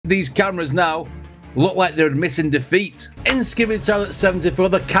these cameras now look like they're admitting defeat. In Skibidi Toilet 74,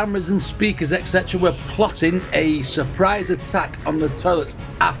 the cameras and speakers, etc. were plotting a surprise attack on the toilets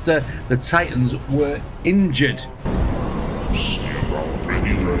after the Titans were injured.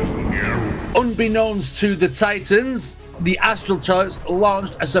 Unbeknownst to the Titans, the Astral Toilets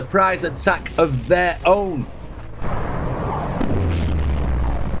launched a surprise attack of their own,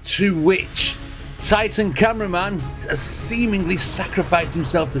 to which Titan cameraman has seemingly sacrificed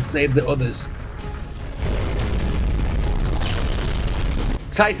himself to save the others.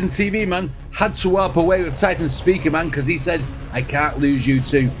 Titan TV man had to warp away with Titan speaker man because he said, "I can't lose you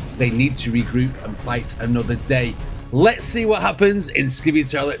two. They need to regroup and fight another day." Let's see what happens in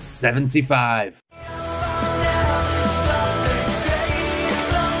Skibidi Toilet 75.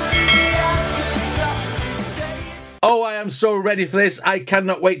 Oh, I am so ready for this. I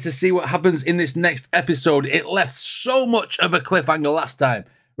cannot wait to see what happens in this next episode. It left so much of a cliffhanger last time.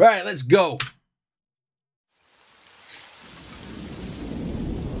 Right, let's go.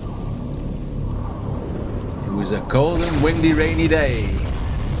 It was a cold and windy, rainy day.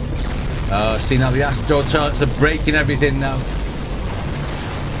 Oh, see now the Astro Toilets are breaking everything now.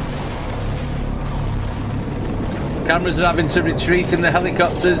 Cameras are having to retreat in the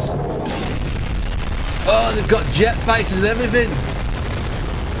helicopters. Oh, they've got jet fighters and everything.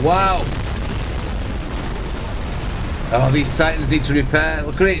 Wow. Oh, these Titans need to repair.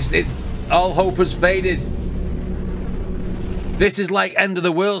 Look at it. All hope has faded. This is like end of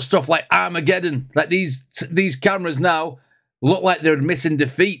the world stuff, like Armageddon. Like these cameras now look like they're admitting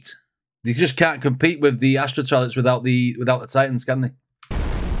defeat. They just can't compete with the Astro Toilets without the Titans, can they?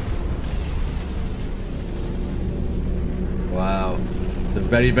 Wow. It's a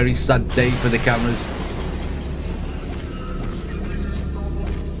very, very sad day for the cameras.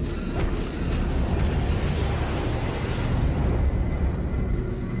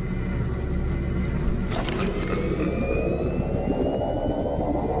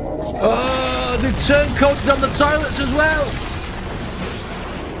 Oh, they turncoated on the toilets as well.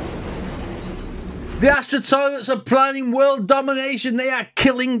 The Astro Toilets are planning world domination. They are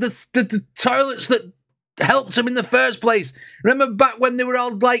killing the toilets that helped them in the first place. Remember back when they were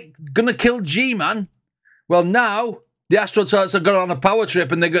all like gonna kill G-Man? Well, now the Astro Toilets have gone on a power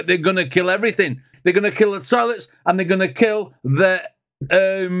trip and they're gonna kill everything. They're gonna kill the toilets and they're gonna kill the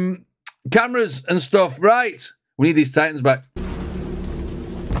cameras and stuff. Right? We need these Titans back.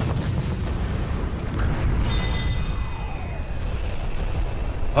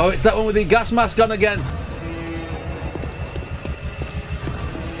 Oh, it's that one with the gas mask on again.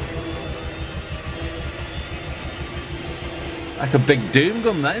 Like a big doom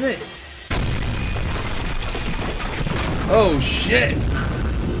gun, that, isn't it? Oh, shit.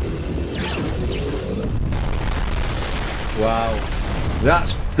 Wow.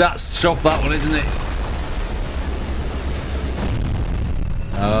 That's tough, that one, isn't it?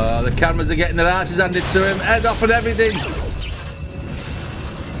 Oh, the cameras are getting their asses handed to him. Head off and everything.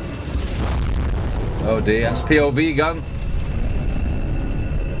 Oh dear, that's POV gun.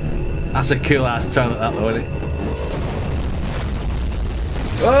 That's a cool ass toilet, that though, isn't it?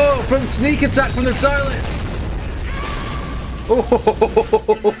 Oh, from sneak attack from the toilets. Oh,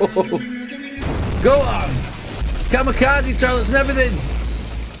 go on. Kamikaze toilets and everything.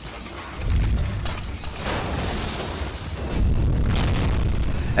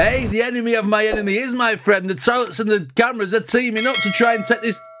 Hey, the enemy of my enemy is my friend. The toilets and the cameras are teaming up to try and take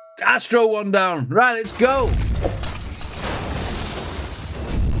this Astro one down. Right, let's go.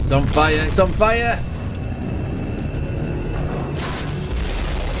 It's on fire. It's on fire.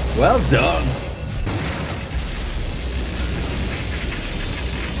 Well done.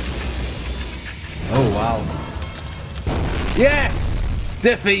 Oh, wow. Yes!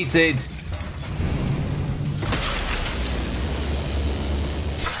 Defeated.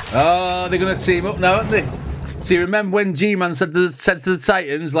 Oh, they're going to team up now, aren't they? See, remember when G-Man said to the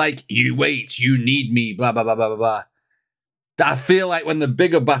Titans, like, you wait, you need me, blah, blah, blah, blah, blah, blah. I feel like when the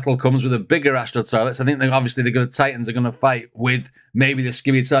bigger battle comes with the bigger Astro Toilets, I think that obviously the Titans are going to fight with maybe the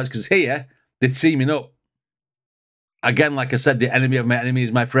Skibidi Toilets, because here, they're teaming up. Again, like I said, the enemy of my enemy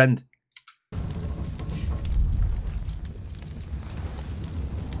is my friend.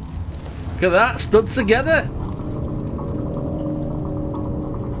 Look at that, stood together.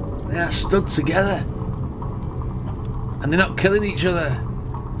 They are stood together. And they're not killing each other.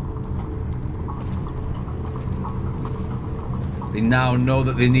 They now know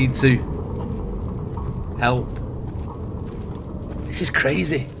that they need to help. This is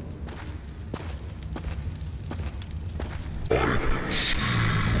crazy.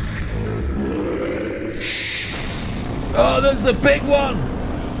 Oh, there's a big one.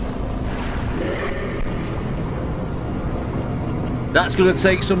 That's going to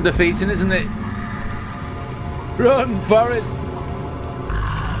take some defeating, isn't it? Run, Forrest!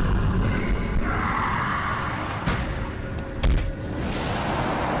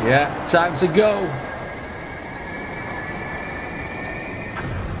 Yeah, time to go.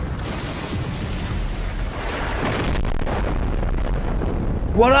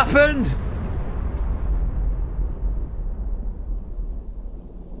 What happened?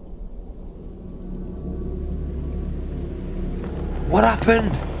 What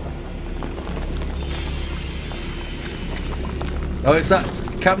happened? Oh, it's that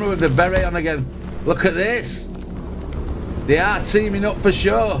camera with the beret on again. Look at this. They are teaming up for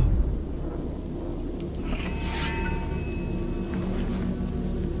sure.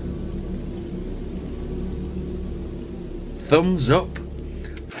 Thumbs up.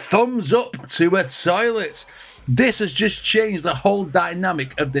 Thumbs up to a toilet. This has just changed the whole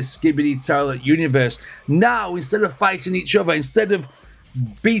dynamic of the Skibidi Toilet universe. Now, instead of fighting each other, instead of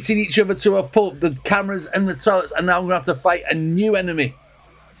beating each other to a pulp, the cameras and the toilets are now going to have to fight a new enemy.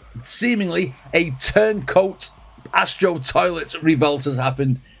 Seemingly, a turncoat Astro Toilet revolt has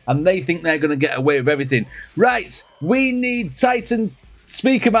happened, and they think they're going to get away with everything. Right, we need Titan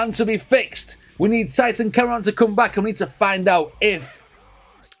Speaker Man to be fixed. We need Titan Cameraman to come back, and we need to find out if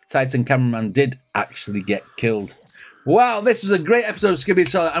Titan Cameraman did actually get killed. Wow, this was a great episode of Skibidi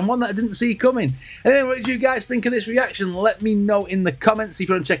Toilet, and one that I didn't see coming. Anyway, what did you guys think of this reaction? Let me know in the comments. If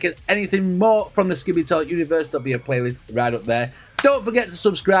you want to check out anything more from the Skibidi Toilet universe, there'll be a playlist right up there. Don't forget to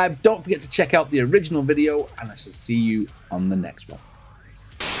subscribe. Don't forget to check out the original video, and I shall see you on the next one.